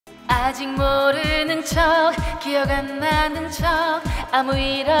아직 모르는 척 기억 안 나는 척 아무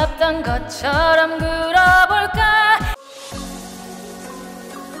일 없던 것처럼 굴어볼까.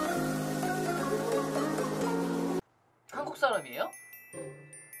 한국 사람이에요?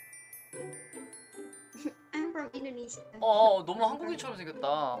 I'm from Indonesia. 너무 한국인처럼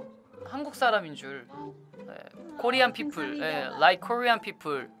생겼다. 한국 사람인 줄. 네. Korean people, 네. Like Korean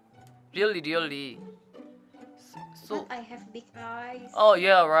people. Really, really. So. But I have big eyes. Oh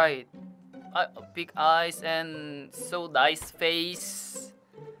yeah, right. Big eyes and so nice face.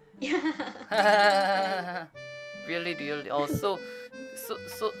 Yeah. Really, really. So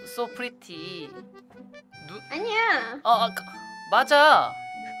pretty. 아니야. 맞아.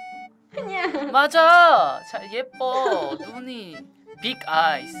 아니야. 맞아. 예뻐. 눈이. Big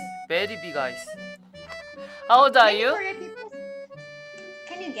eyes. Very big eyes. How old are you?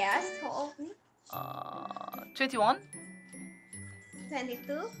 Can you guess how old me? 21?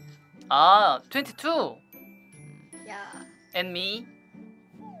 22? 22. Yeah. And me?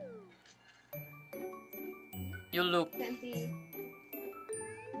 You look 20.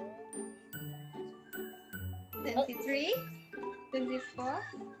 23? 24?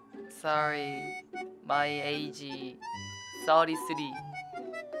 sorry. My age 33.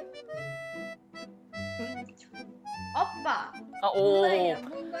 오빠. 오.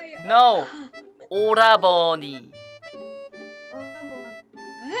 뭔가요? No. 오라버니.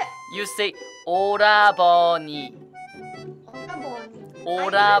 You say 오라버니.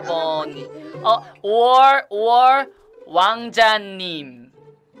 오라버니. or 왕자님.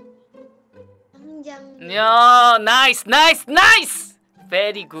 Yeah, nice.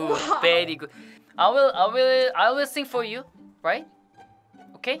 Very good. Very good. I will sing for you, right?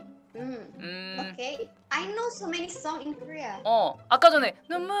 Okay? Okay. I know so many songs in Korea. 아까 전에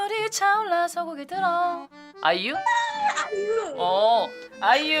눈물이 차올라서 고개 들어. 아이유?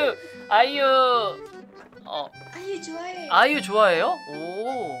 아이유. 아이유 좋아해. 아이유 좋아해요?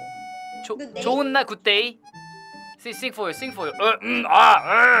 오. 좋은 날 굿데이. Sing for you. Sing for you.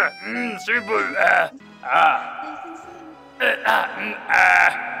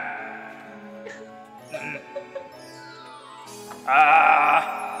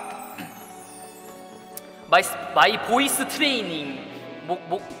 마이 보이스 트레이닝.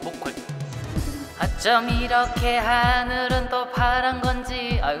 목걸. 어쩜 이렇게 하늘은 또 파란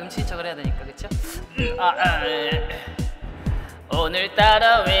건지. 음치척을 해야 되니까, 그쵸?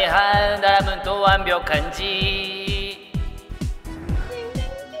 오늘따라 왜 하늘은 또 완벽한지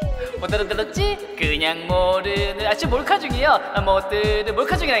못 알아들었지? 그냥 모르는 지금 몰카 중이에요. 못 들은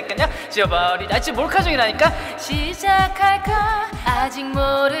몰카 중이라니까요. 지워버리자. 지금 몰카 중이라니까. 시작할까? 아직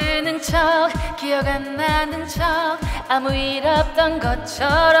모르는 척 기억 안 나는 척 아무 일 없던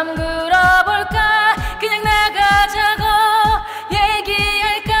것처럼 굴어볼까. 그냥 나가자고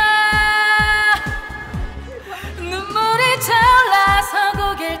얘기할까. 눈물이 차올라서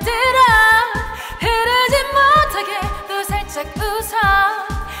고개를 들어 흐르지 못하게 또 살짝 웃어.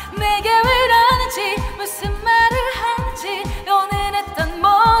 내게 왜 이러는지 무슨 말을 하는지 오늘 했던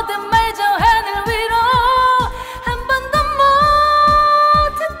모든 말 저 하늘 위로 한 번도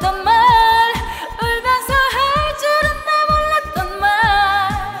못했던 말 울면서 할 줄은 나 몰랐던 말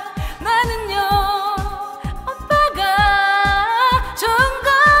나는요 오빠가 좋은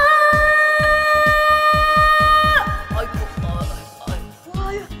걸.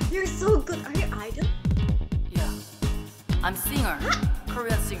 Wow, you're so good. Are you idol? Yeah, I'm singer.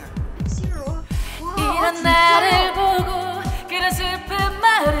 Korean singer. Zero. Wow, 이런 나를 보고 그런 슬픈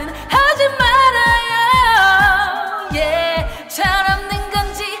말은 하지 말아요. Yeah, 철없는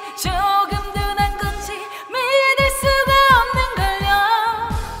건지 조금 둔한 건지 믿을 수가 없는걸요.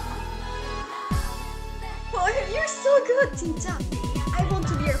 Wow, you're so good, 진짜. I want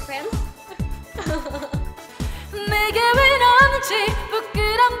to be your friend. 내게 왜 이러는지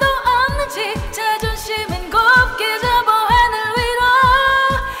부끄럼도 없는지 자존심은 곱게 접어 하늘 위로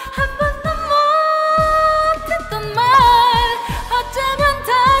한 번도 못했던 말 어쩌면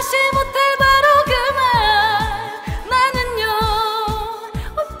다시 못할 바로 그 말 나는요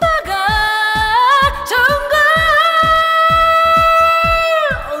오빠가 좋은 걸.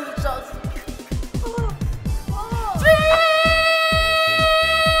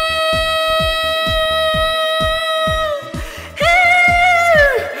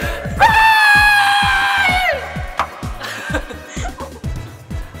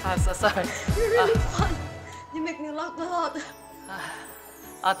 Sorry. You're really fun. You make me laugh a lot.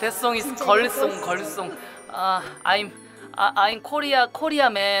 That song is girl song. I'm Korea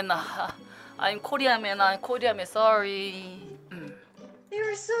man. I'm Korea man. Sorry.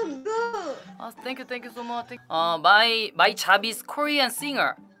 You're so good. Thank you so much. My job is Korean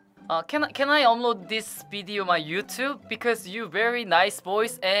singer. Can I upload this video my YouTube because you very nice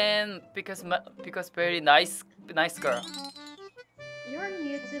voice and because very nice girl. You're a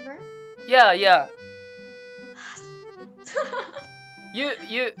YouTuber? Yeah. you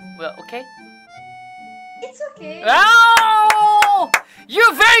well okay. It's okay. Oh,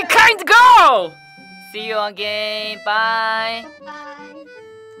 you very kind girl. See you again. Bye. Bye.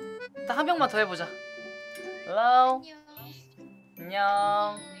 딱 한 명만 더 해보자. Hello.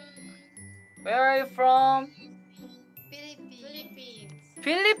 안녕. Where are you from? Philippines.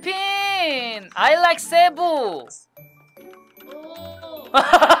 Philippines. I like Cebu. Oh.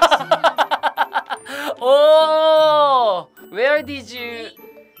 Oh, where did you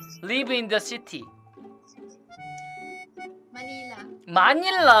live in the city? Manila.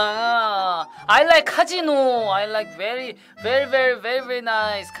 Manila. I like casino. I like very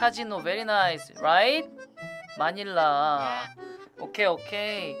nice casino. Very nice, right? Manila. Yeah.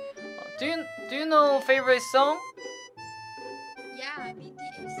 Okay. Do you know favorite song? Yeah,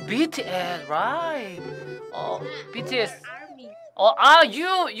 BTS. BTS, right? Oh, BTS. Army. Oh, you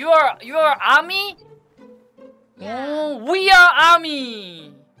are army? Yeah. Oh, we are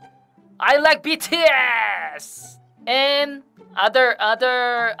army. I like BTS and other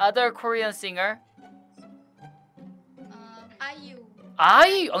Korean singer. IU.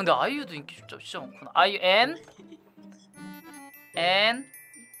 아이유. 근데 아이유도 인기 진짜 많구나. 아이유 and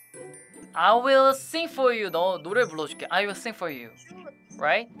I will sing for you. 너 노래 불러줄게. I will sing for you.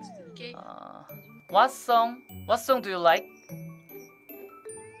 Right? Okay. What song do you like?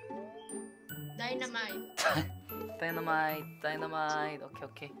 Dynamite.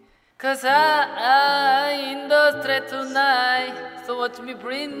 Okay. Cause I in the street tonight. So watch me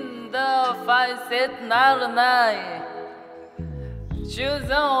bring the fire set night.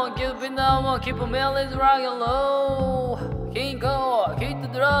 Shoes on, keep it on, keep a melody rocking low. King go, hit the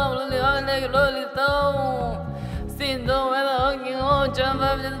drum, like a rolling stone. Sing the weather, hugging on, jump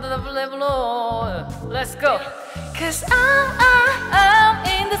up into the level. Let's go. Cause I'm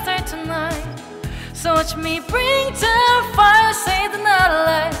in the street tonight. So watch me bring the fire, say the night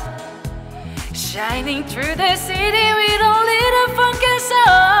light. Shining through the city with a little funky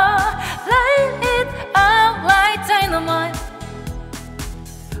soul. Light it up like dynamite.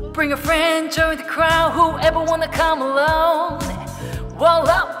 Bring a friend, join the crowd, whoever wanna come along. Wall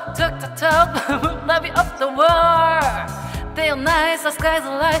up, talk, love you up the world. Day or night, the skies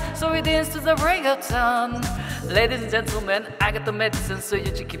are light, so we dance to the break of dawn. Ladies and gentlemen, I got the medicine, so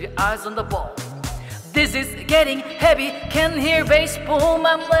you should keep your eyes on the ball. This is getting heavy, can hear bass boom,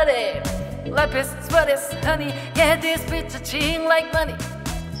 I'm ready. Life is sweat is honey, yeah, this bitch a ching like money.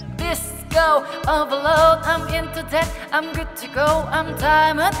 Disco overload, I'm into that, I'm good to go, I'm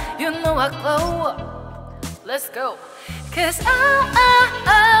diamond, you know I glow. Let's go. Cause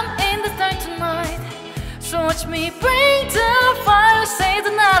I'm in the dark tonight. So watch me bring the fire, say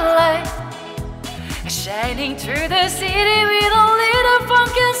the night light. Shining through the city with a little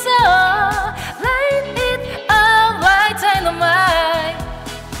funky soul. Light it up like dynamite.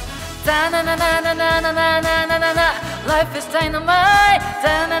 Da-na-na-na-na-na-na-na-na-na-na. Life is dynamite.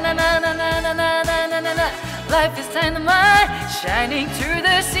 Da-na-na-na-na-na-na-na-na-na-na. Life is dynamite. Shining through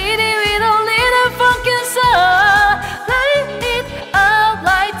the city with a little funky soul. Light it up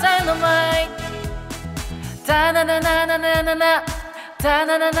like dynamite. Da-na-na-na-na-na-na-na.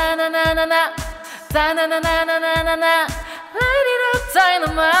 Da-na-na-na-na-na-na-na. Da-na-na-na-na-na-na. Light it up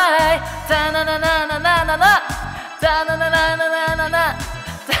dynamite. Da-na-na-na-na-na-na. Da-na-na-na-na-na-na.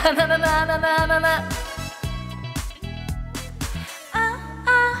 Da-na-na-na-na-na-na.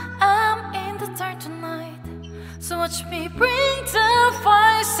 I'm in the dark tonight. So watch me bring the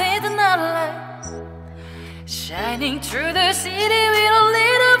fire, say the night light. Shining through the city with a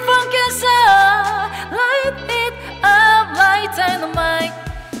little funky soul. Light it up like dynamite.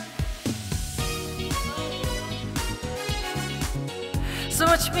 So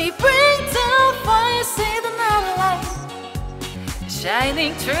watch me bring the fire, say the night light.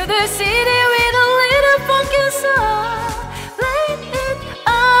 Shining through the city with a little funky soul. Light it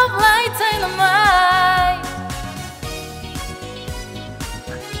up like dynamite.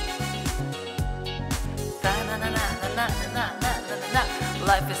 Da-na-na-na-na-na-na-na-na-na.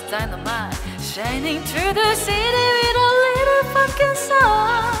 Life is dynamite. Shining through the city with a little funky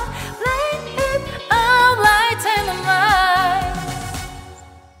soul. Light it up like dynamite.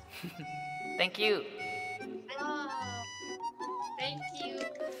 Thank you. Wow. Thank you.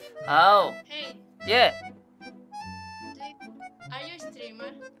 Oh, Hey, yeah. are you a streamer?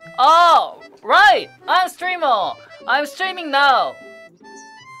 Oh, right. I'm streamer. I'm streaming now.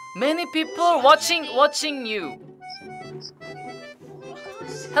 Many people watching you.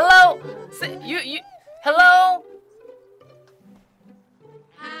 Oh, Hello. You. Hello.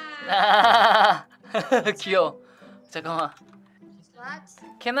 아, 귀여워. 잠깐만. What?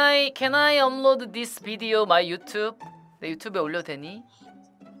 Can I upload this video my YouTube? 내 유튜브에 올려도 되니?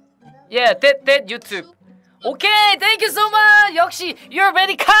 Yeah, that YouTube. Okay, thank you so much. 역시 you're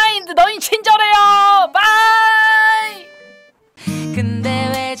very kind. 너희 친절해요. Bye.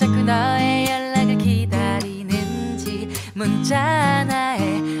 근데 왜 자꾸 너의 연락을 기다리는지 문자